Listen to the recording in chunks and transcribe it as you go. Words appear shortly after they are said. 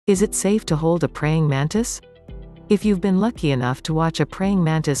Is it safe to hold a praying mantis? If you've been lucky enough to watch a praying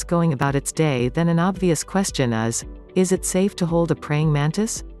mantis going about its day, then an obvious question is it safe to hold a praying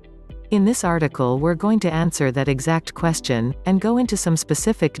mantis? In this article we're going to answer that exact question, and go into some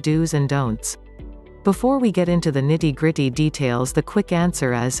specific do's and don'ts. Before we get into the nitty-gritty details, the quick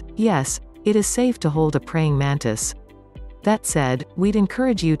answer is, yes, it is safe to hold a praying mantis. That said, we'd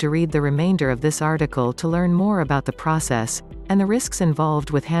encourage you to read the remainder of this article to learn more about the process, and the risks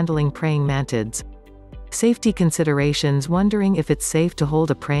involved with handling praying mantids. Safety considerations. Wondering if it's safe to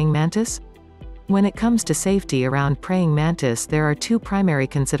hold a praying mantis? When it comes to safety around praying mantis, there are two primary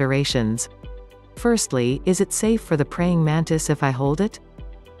considerations. Firstly, is it safe for the praying mantis if I hold it?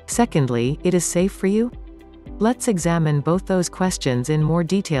 Secondly, it is safe for you? Let's examine both those questions in more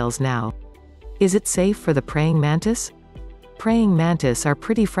details now. Is it safe for the praying mantis? Praying mantis are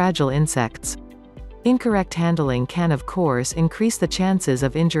pretty fragile insects. Incorrect handling can, of course, increase the chances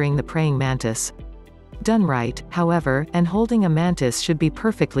of injuring the praying mantis. Done right, however, and holding a mantis should be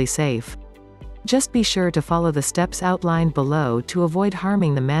perfectly safe. Just be sure to follow the steps outlined below to avoid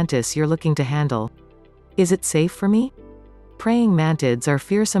harming the mantis you're looking to handle. Is it safe for me? Praying mantids are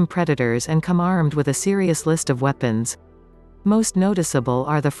fearsome predators and come armed with a serious list of weapons. Most noticeable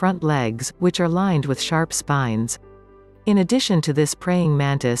are the front legs, which are lined with sharp spines. In addition to this, praying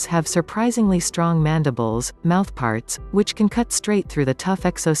mantis have surprisingly strong mandibles, mouthparts, which can cut straight through the tough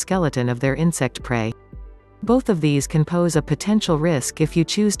exoskeleton of their insect prey. Both of these can pose a potential risk if you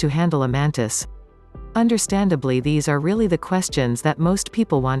choose to handle a mantis. Understandably, these are really the questions that most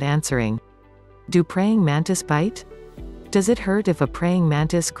people want answering. Do praying mantis bite? Does it hurt if a praying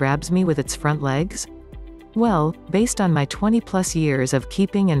mantis grabs me with its front legs? Well, based on my 20+ years of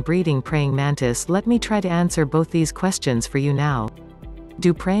keeping and breeding praying mantis, let me try to answer both these questions for you now.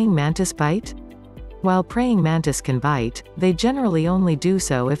 Do praying mantis bite? While praying mantis can bite, they generally only do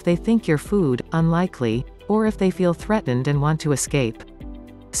so if they think you're food, unlikely, or if they feel threatened and want to escape.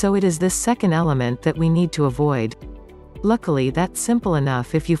 So it is this second element that we need to avoid. Luckily, that's simple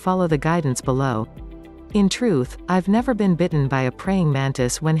enough if you follow the guidance below. In truth, I've never been bitten by a praying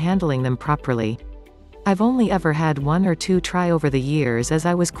mantis when handling them properly. I've only ever had one or two try over the years, as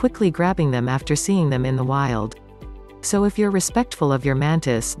I was quickly grabbing them after seeing them in the wild. So if you're respectful of your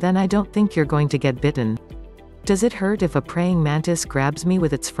mantis, then I don't think you're going to get bitten. Does it hurt if a praying mantis grabs me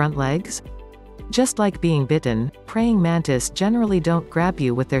with its front legs? Just like being bitten, praying mantis generally don't grab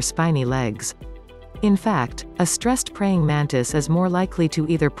you with their spiny legs. In fact, a stressed praying mantis is more likely to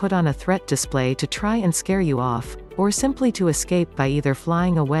either put on a threat display to try and scare you off, or simply to escape by either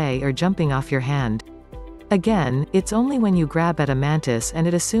flying away or jumping off your hand. Again, it's only when you grab at a mantis and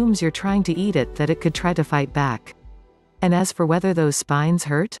it assumes you're trying to eat it that it could try to fight back. And as for whether those spines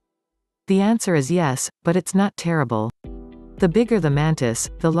hurt? The answer is yes, but it's not terrible. The bigger the mantis,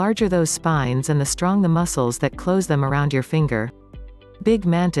 the larger those spines and the strong the muscles that close them around your finger. Big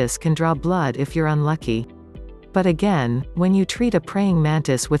mantis can draw blood if you're unlucky. But again, when you treat a praying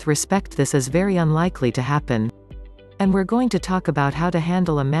mantis with respect, this is very unlikely to happen. And we're going to talk about how to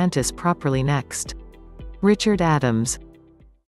handle a mantis properly next. Richard Adams.